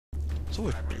It's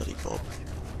always bloody Bob.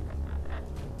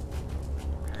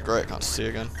 Great, I can't see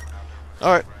again.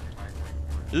 Alright.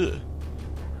 Ugh.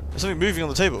 There's something moving on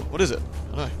the table. What is it?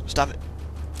 I don't know. Stab it.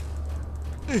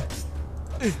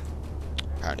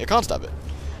 Apparently I can't stab it.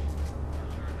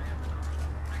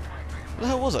 What the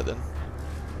hell was I then?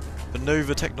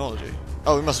 Benova Technology.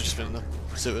 Oh, we must have just been in the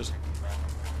sewers.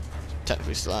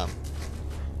 Technically still am.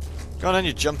 Go on then,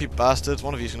 you jumpy bastards.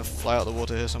 One of you's gonna fly out of the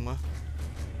water here somewhere.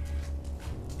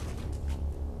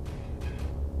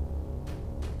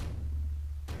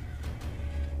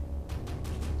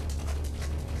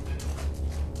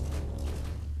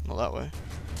 Not that way.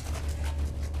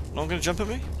 No one gonna jump at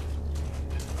me?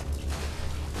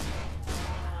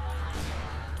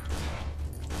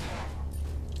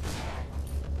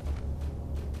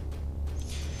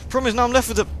 Problem is now I'm left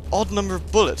with an odd number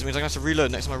of bullets. It means I'm going to have to reload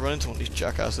next time I run into one of these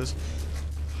jackasses.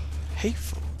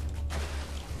 Hateful.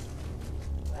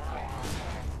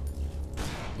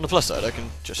 On the plus side, I can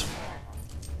just...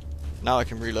 Now I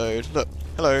can reload. Look.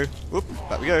 Hello. Whoop.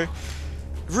 Back we go.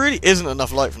 Really isn't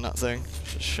enough light from that thing.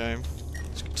 It's a shame.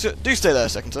 So, do stay there a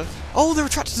second, sir. Oh, they're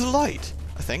attracted to the light,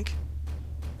 I think.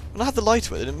 When I had the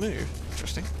light with it, it didn't move.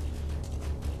 Interesting.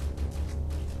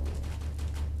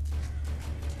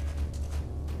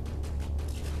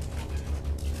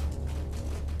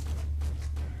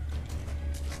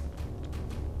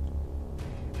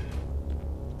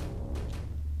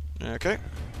 Okay.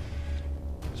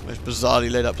 It's the most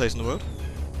bizarrely laid out place in the world.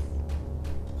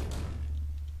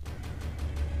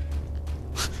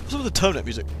 What's up with the Terminator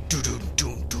music? Doo-doon,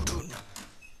 doon, doo-doon.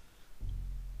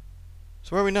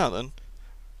 So where are we now then?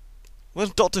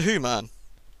 Where's Doctor Who, man?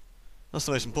 That's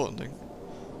the most important thing.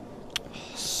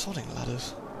 Oh, sodding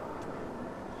ladders.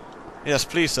 Yes,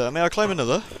 please, sir. May I climb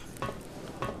another?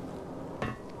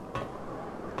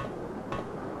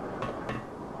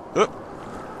 Oh.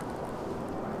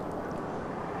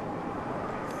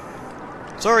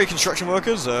 Sorry, construction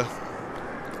workers.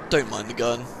 Don't mind the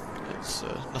gun. It's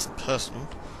nothing personal.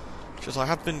 Because I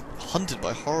have been hunted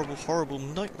by horrible, horrible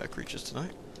nightmare creatures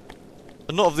tonight.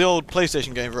 And not of the old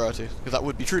PlayStation game variety, because that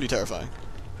would be truly terrifying.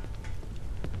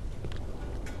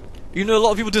 You know, a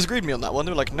lot of people disagreed with me on that one.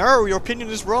 They were like, no, your opinion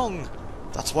is wrong.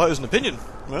 That's why it was an opinion.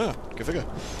 Yeah, go figure.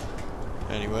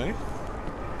 Anyway.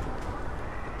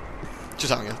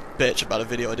 Just having a bitch about a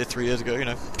video I did 3 years ago, you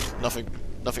know. Nothing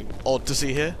odd to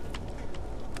see here.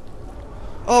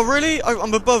 Oh, really?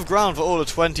 I'm above ground for all of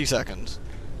 20 seconds.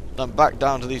 And I'm back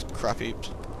down to these crap heaps.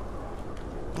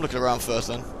 I'm looking around first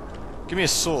then. Give me a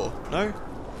saw. No?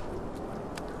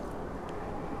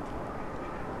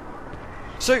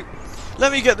 So,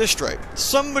 let me get this straight.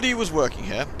 Somebody was working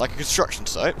here, like a construction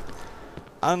site,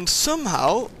 and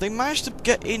somehow they managed to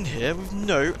get in here with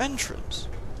no entrance.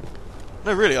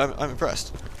 No, really, I'm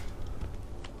impressed.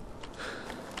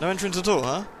 No entrance at all,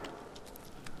 huh?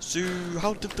 So,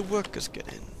 how did the workers get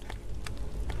in?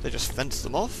 They just fenced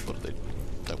them off? What, they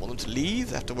don't want them to leave?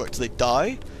 They have to work till they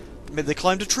die? Maybe they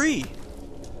climbed a tree?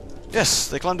 Yes,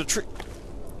 they climbed a tree.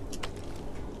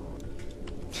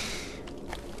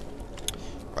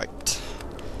 Right.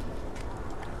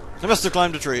 They must have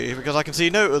climbed a tree, because I can see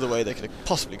no other way they could have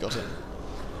possibly got in.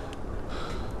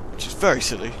 Which is very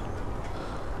silly.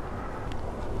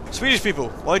 Swedish people,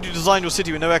 why do you design your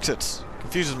city with no exits?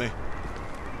 Confuses me.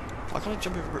 Why can't I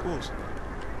jump over brick walls?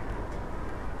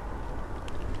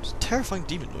 There's a terrifying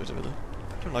demon noise over there.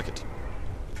 I don't like it.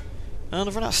 And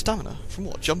I've run out of stamina. From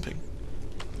what? Jumping?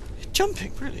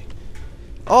 Jumping? Really?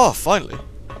 Oh, finally.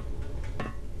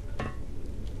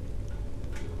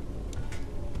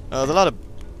 The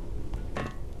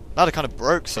ladder kind of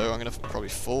broke, so I'm going to probably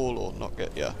fall or not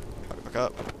get... Yeah, back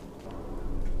up.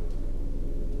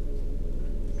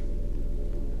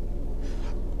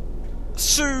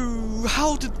 So,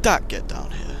 how did that get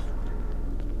down here?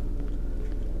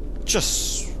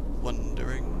 Just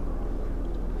wondering.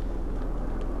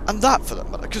 And that for that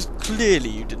matter, because clearly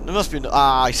you didn't. There must be.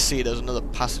 Ah, I see. There's another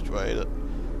passageway that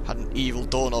had an evil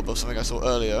doorknob or something I saw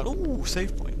earlier. Ooh,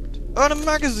 save point. Oh, and a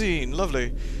magazine.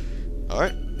 Lovely.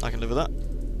 Alright, I can live with that.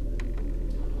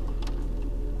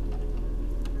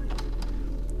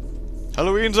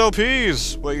 Halloween's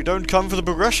LPs, where you don't come for the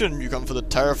progression, you come for the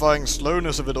terrifying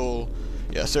slowness of it all.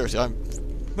 Yeah, seriously, I'm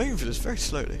moving for this very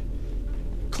slowly.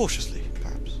 Cautiously,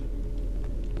 perhaps.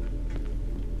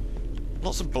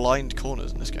 Lots of blind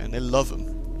corners in this game, they love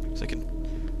them. So they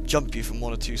can jump you from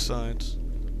one or two sides.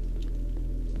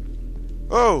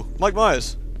 Oh, Mike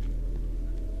Myers!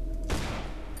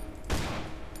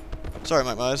 Sorry,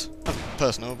 Mike Myers. Nothing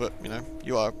personal, but, you know,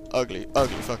 you are ugly,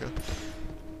 ugly fucker.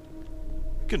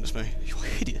 Goodness me, you're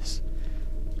hideous.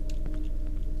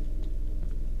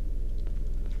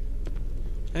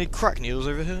 Any crack needles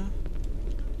over here?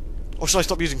 Or should I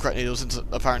stop using crack needles since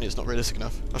apparently it's not realistic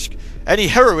enough? Any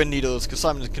heroin needles, because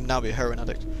Simon can now be a heroin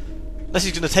addict. Unless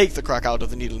he's going to take the crack out of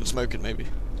the needle and smoke it, maybe.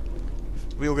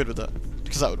 Are we all good with that?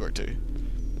 Because that would work too.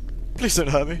 Please don't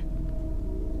hurt me.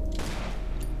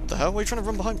 What the hell? Why are you trying to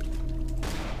run behind me?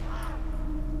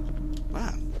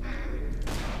 Man.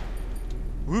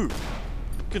 Woo.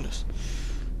 Goodness.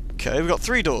 Okay, we've got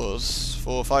 3 doors.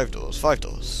 4, 5 doors. 5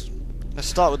 doors. Let's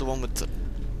start with the one with the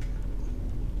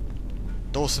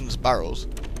Dawson's barrels.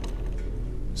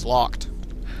 It's locked.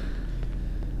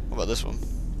 What about this one?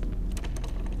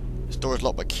 This door is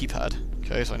locked by keypad.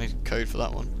 Okay, so I need code for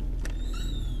that one.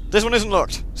 This one isn't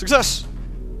locked. Success!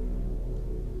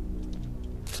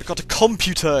 I've got a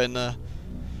computer in there.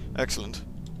 Excellent.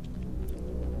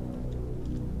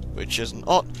 Which isn't...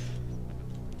 Oh!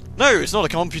 No, it's not a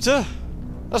computer!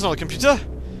 That's not a computer!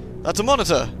 That's a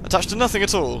monitor, attached to nothing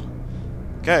at all.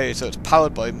 Okay, so it's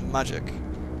powered by magic.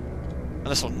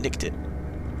 Unless someone nicked it.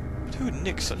 But who would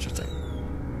nick such a thing?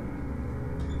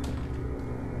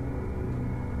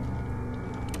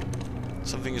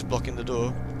 Something is blocking the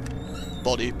door.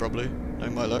 Body, probably.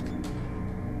 Knowing my luck.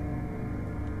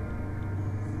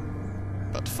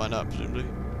 About to find out, presumably.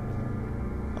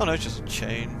 Oh no, it's just a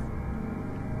chain.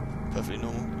 Perfectly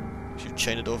normal. Should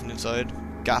chain a door from inside.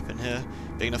 Gap in here.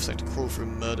 Big enough for something to crawl through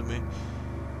and murder me.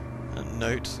 And a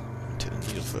note. Take the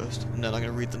needle first. And then I'm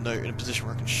going to read the note in a position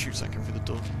where I can shoot something through the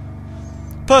door.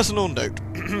 Personal note.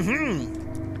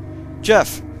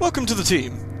 Jeff, welcome to the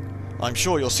team. I'm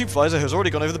sure your supervisor has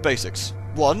already gone over the basics.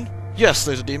 1. Yes,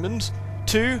 those are demons.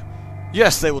 2.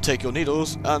 Yes, they will take your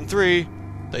needles. And 3.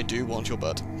 They do want your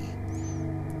butt.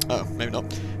 Oh, maybe not.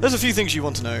 There's a few things you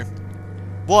want to know.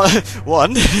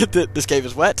 1. This cave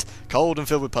is wet, cold, and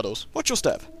filled with puddles. What's your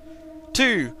step?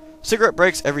 2. Cigarette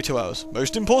breaks every 2 hours.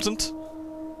 Most important.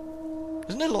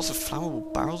 Isn't there lots of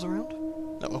flammable barrels around?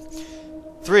 Oh well.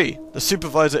 3. The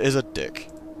supervisor is a dick.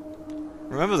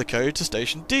 Remember the code to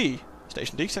Station D.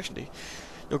 Station D? Section D.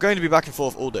 You're going to be back and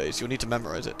forth all day, so you'll need to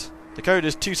memorize it. The code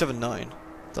is 279.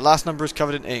 The last number is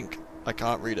covered in ink. I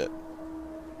can't read it.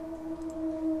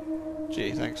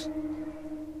 Gee, thanks.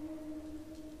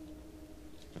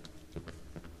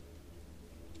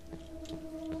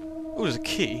 Oh, there's a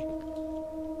key.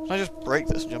 Can I just break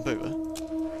this and jump over?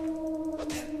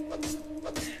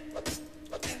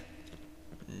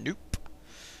 Nope.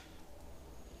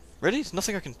 Really? There's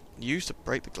nothing I can use to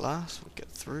break the glass or get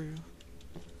through?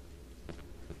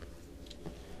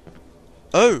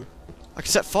 Oh! I can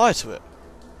set fire to it.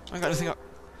 I haven't got anything up.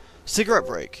 Cigarette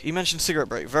break. He mentioned cigarette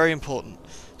break. Very important.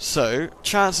 So,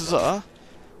 chances are,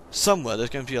 somewhere there's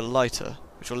going to be a lighter,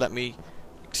 which will let me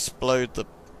explode the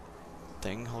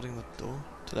thing holding the door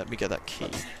to let me get that key.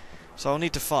 So I'll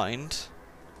need to find...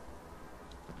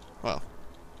 well,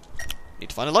 need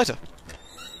to find a lighter.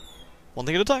 One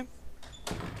thing at a time.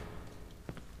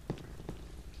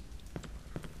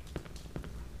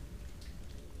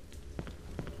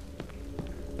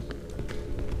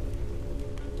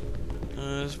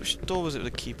 Which door was it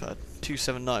with a keypad?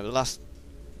 279, the last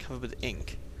covered with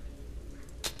ink.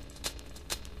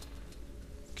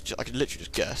 I could literally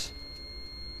just guess.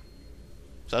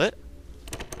 Is that it?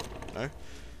 No.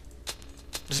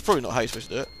 This is probably not how you're supposed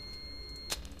to do it.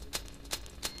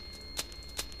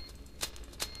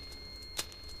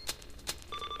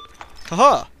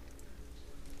 Haha!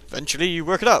 Eventually you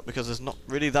work it out, because there's not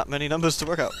really that many numbers to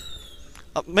work out.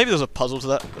 Maybe there's a puzzle to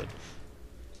that, but...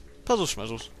 puzzle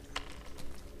schmuzzles.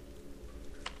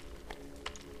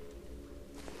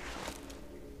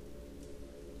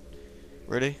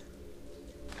 Really?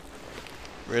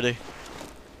 Really?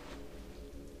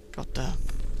 God damn.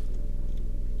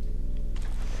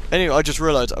 Anyway, I just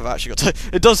realised I've actually got to...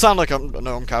 it does sound like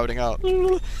I'm cowarding out.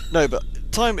 No,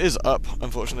 but time is up,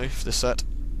 unfortunately, for this set.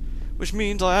 Which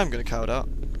means I am going to coward out.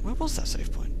 Where was that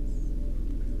save point?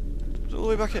 Was it all the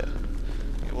way back here?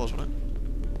 I think it was, wasn't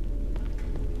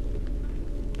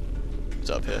it? It's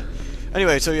up here.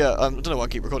 Anyway, so yeah, I don't know why I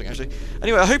keep recording actually.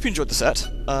 Anyway, I hope you enjoyed the set,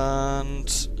 and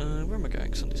where am I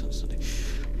going? Sunday.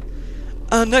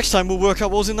 And next time we'll work out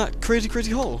what was in that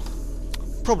crazy hole.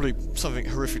 Probably something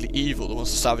horrifically evil that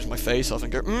wants to savage my face off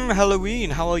and go,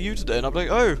 Halloween, how are you today? And I'll be like,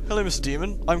 oh, hello Mr.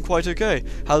 Demon, I'm quite okay.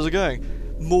 How's it going?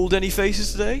 Mauled any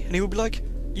faces today? And he will be like,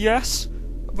 yes,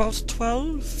 about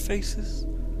 12 faces.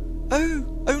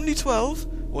 Oh, only 12?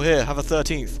 Well here, have a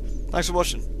 13th. Thanks for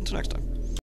watching, until next time.